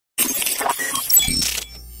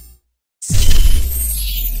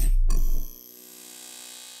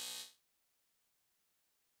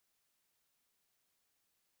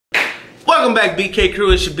Welcome back,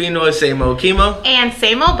 BKrew. It's your B-Noise, same old Kemo. And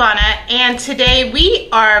same old Bana. And today we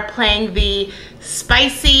are playing the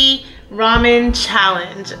Spicy Ramen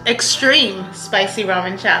Challenge. Extreme Spicy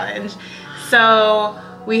Ramen Challenge. So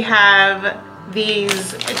we have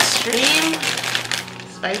these extreme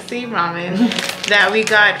spicy ramen that we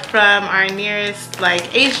got from our nearest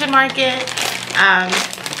Asian market.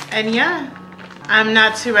 And yeah, I'm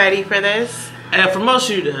not too ready for this. And for most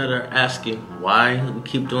of you that are asking why we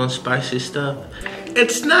keep doing spicy stuff,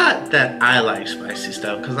 it's not that I like spicy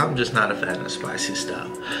stuff, because I'm just not a fan of spicy stuff.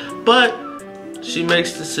 But she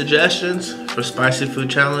makes the suggestions for spicy food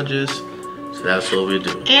challenges, so that's what we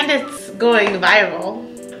do. And it's going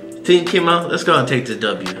viral. Team Kemo, let's go and take the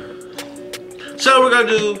W. So we're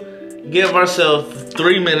gonna give ourselves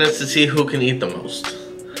 3 minutes to see who can eat the most.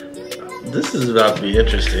 This is about to be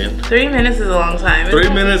interesting. 3 minutes is a long time. 3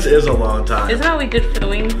 minutes is a long time. Isn't that what we did for the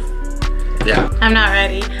wings? Yeah. I'm not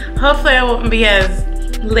ready. Hopefully I won't be as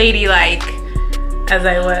ladylike as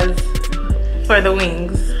I was for the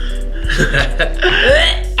wings.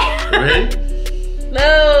 Ready?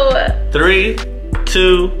 No. 3,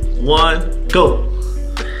 2, 1, go.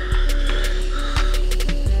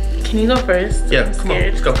 Can you go first? Yeah, come on,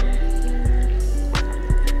 let's go.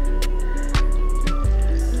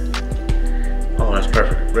 Oh, that's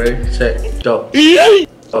perfect. Ready, set, go.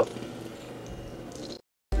 Oh.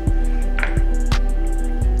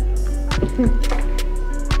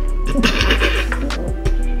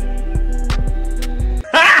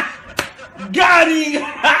 Got him!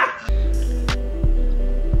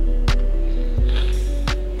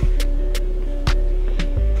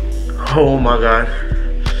 Oh my God.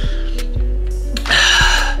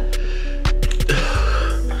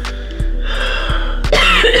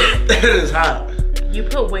 It is hot. You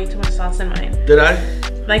put way too much sauce in mine. Did I?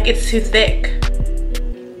 Like, it's too thick.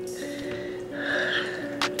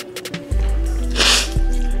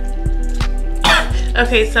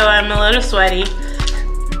 Okay, so I'm a little sweaty.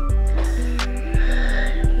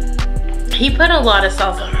 He put a lot of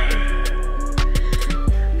sauce on mine.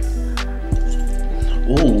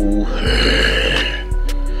 Ooh.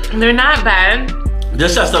 They're not bad.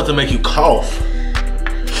 This has stuff to make you cough.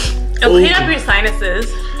 It'll clean up your sinuses.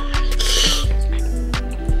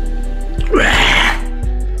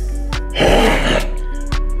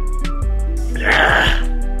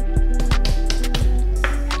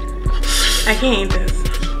 I can't eat this.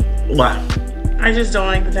 Why? I just don't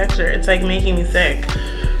like the texture. It's like making me sick.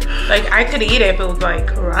 Like, I could eat it, but it was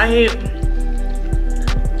like, right?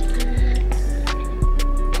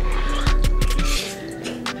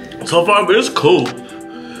 So far, but it's cool.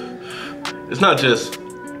 It's not just...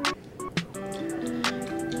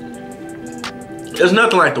 It's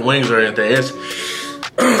nothing like the wings or anything. It's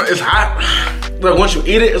hot. Like, once you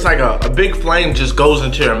eat it, it's like a big flame just goes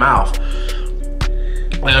into your mouth.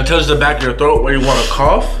 Like, it touches the back of your throat where you want to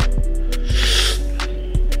cough.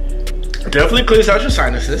 Definitely cleans out your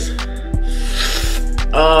sinuses.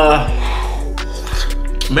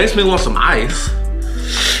 Makes me want some ice.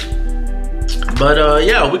 But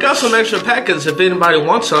yeah, we got some extra packets if anybody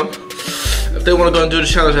wants some. If they want to go and do the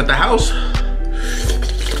challenge at the house.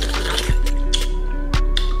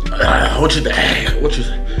 What you think? What you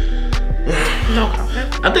think? No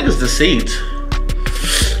comment. I think it's the seeds.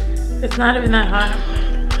 It's not even that hot.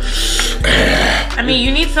 I mean,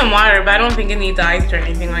 you need some water, but I don't think it needs ice or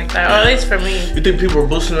anything like that. Or at least for me. You think people are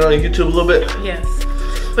boosting it on YouTube a little bit? Yes.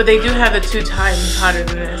 But they do have it 2 times hotter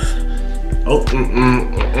than this. Oh,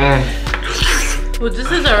 Well,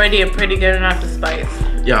 this is already a pretty good enough to spice.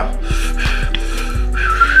 Yeah.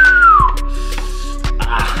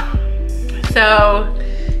 So,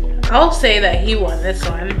 I'll say that he won this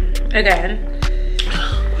one again.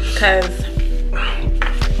 Because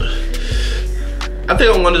I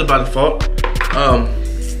think I won this by default.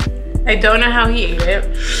 I don't know how he ate it.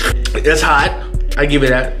 It's hot. I give it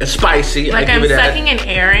that. It's spicy. Like, I give it that. I'm sucking in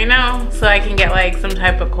air right now, so I can get like some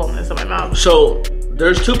type of coldness in my mouth. So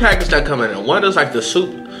there's 2 packets that come in. One is like the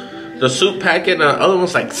soup packet, and the other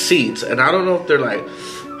one's like seeds. And I don't know if they're like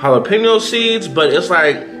jalapeno seeds, but it's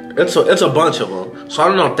like it's a bunch of them. So I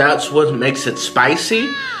don't know if that's what makes it spicy,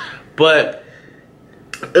 but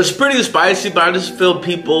it's pretty spicy. But I just feel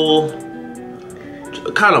people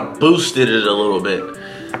kind of boosted it a little bit.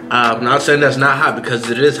 I'm not saying that's not hot, because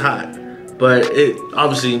it is hot, but it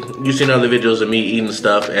obviously, you've seen other videos of me eating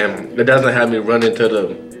stuff, and it doesn't have me run into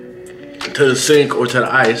the sink or to the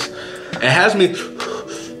ice. It has me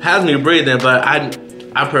breathing, but I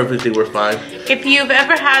perfectly think we're fine. If you've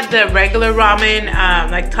ever had the regular ramen,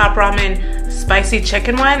 like top ramen spicy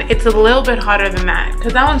chicken one, it's a little bit hotter than that,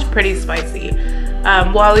 because that one's pretty spicy.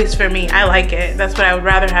 Well, at least for me, I like it. That's what I would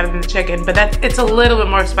rather have than the chicken. But it's a little bit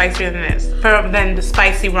more spicier than than the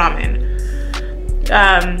spicy ramen.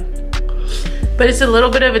 But it's a little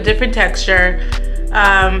bit of a different texture.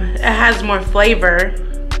 It has more flavor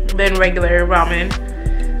than regular ramen.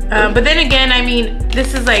 But then again, I mean,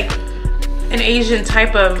 this is like an Asian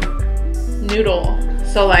type of noodle.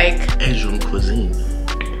 So like Asian cuisine.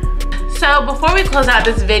 So before we close out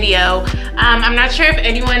this video, I'm not sure if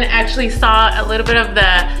anyone actually saw a little bit of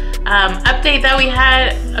the update that we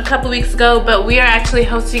had a couple weeks ago, but we are actually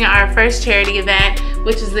hosting our first charity event,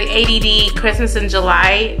 which is the ADD Christmas in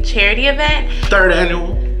July charity event. 3rd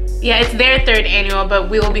annual. Yeah, it's their 3rd annual, but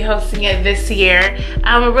we will be hosting it this year.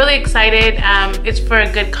 We're really excited. It's for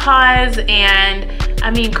a good cause, and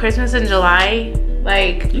I mean, Christmas in July,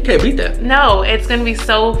 like, you can't beat that. No, it's gonna be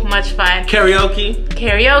so much fun.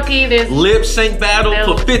 Karaoke. There's lip sync battle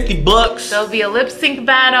for $50. There'll be a lip sync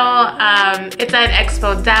battle. It's at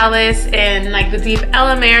Expo Dallas in like the Deep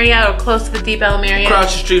Ellum area, or close to the Deep Ellum area.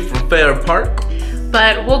 Across the street from Fair Park.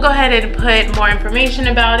 But we'll go ahead and put more information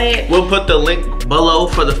about it. We'll put the link below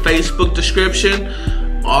for the Facebook description.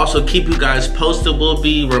 Also, keep you guys posted. We'll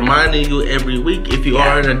be reminding you every week if you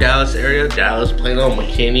are in the Dallas area, Dallas, Plano,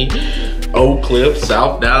 McKinney, Oak Cliff,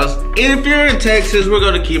 South Dallas. And if you're in Texas, we're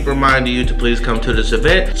going to keep reminding you to please come to this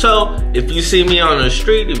event. So if you see me on the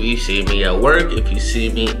street, if you see me at work, if you see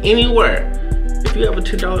me anywhere, if you have a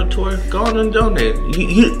 $10 tour, go on and donate.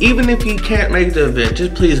 Even if you can't make the event,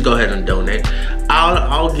 just please go ahead and donate.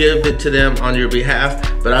 I'll give it to them on your behalf,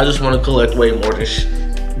 but I just want to collect way more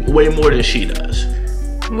than she does.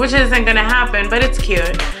 Which isn't gonna happen, but it's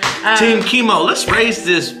cute. Team Kemo, let's raise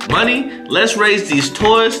this money. Let's raise these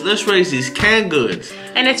toys. Let's raise these canned goods.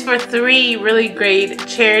 And it's for 3 really great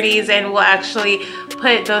charities, and we'll actually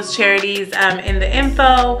put those charities in the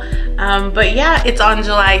info. But yeah, it's on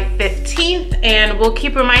July 15th, and we'll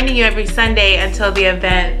keep reminding you every Sunday until the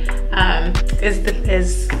event is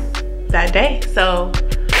that day. So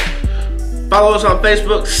follow us on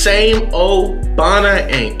Facebook, same old Bana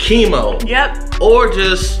and Kemo. Yep. Or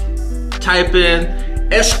just type in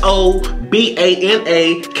SOBANAKEMO.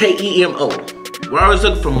 We're always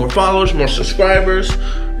looking for more followers, more subscribers,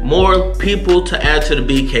 more people to add to the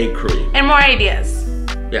BK crew. And more ideas.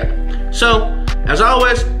 Yeah. So, as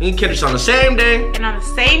always, you can catch us on the same day. And on the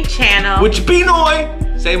same channel. Which Binoy.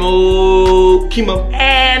 Same old Kemo.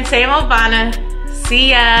 And same old Bana. See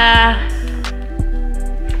ya.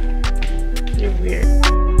 You're weird.